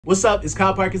What's up? It's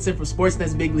Kyle Parkinson from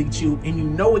Sportsnet's Big League Chew, and you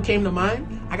know what came to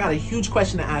mind? I got a huge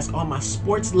question to ask all my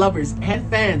sports lovers and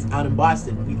fans out in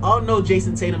Boston. We all know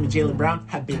Jason Tatum and Jaylen Brown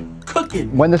have been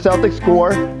cooking. When the Celtics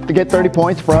score to get 30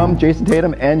 points from Jason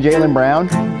Tatum and Jaylen Brown,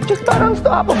 just about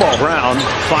unstoppable. Brown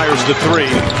fires the three.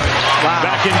 Wow.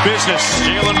 Back in business,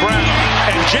 Jaylen Brown.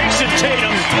 And Jason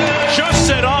Tatum just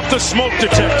set off the smoke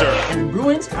detector. And the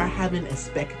Bruins are having a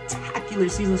spectacular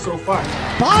season so far.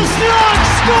 Boston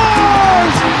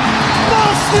scores!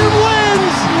 Boston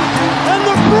wins! And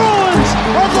the Bruins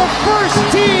are the first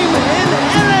team in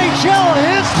NHL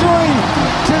history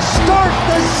to start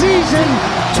the season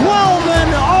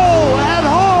 12-0 at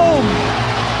home!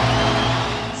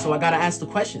 So I gotta ask the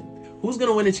question, who's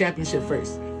gonna win the championship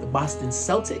first? The Boston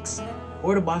Celtics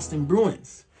or the Boston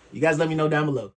Bruins? You guys let me know down below.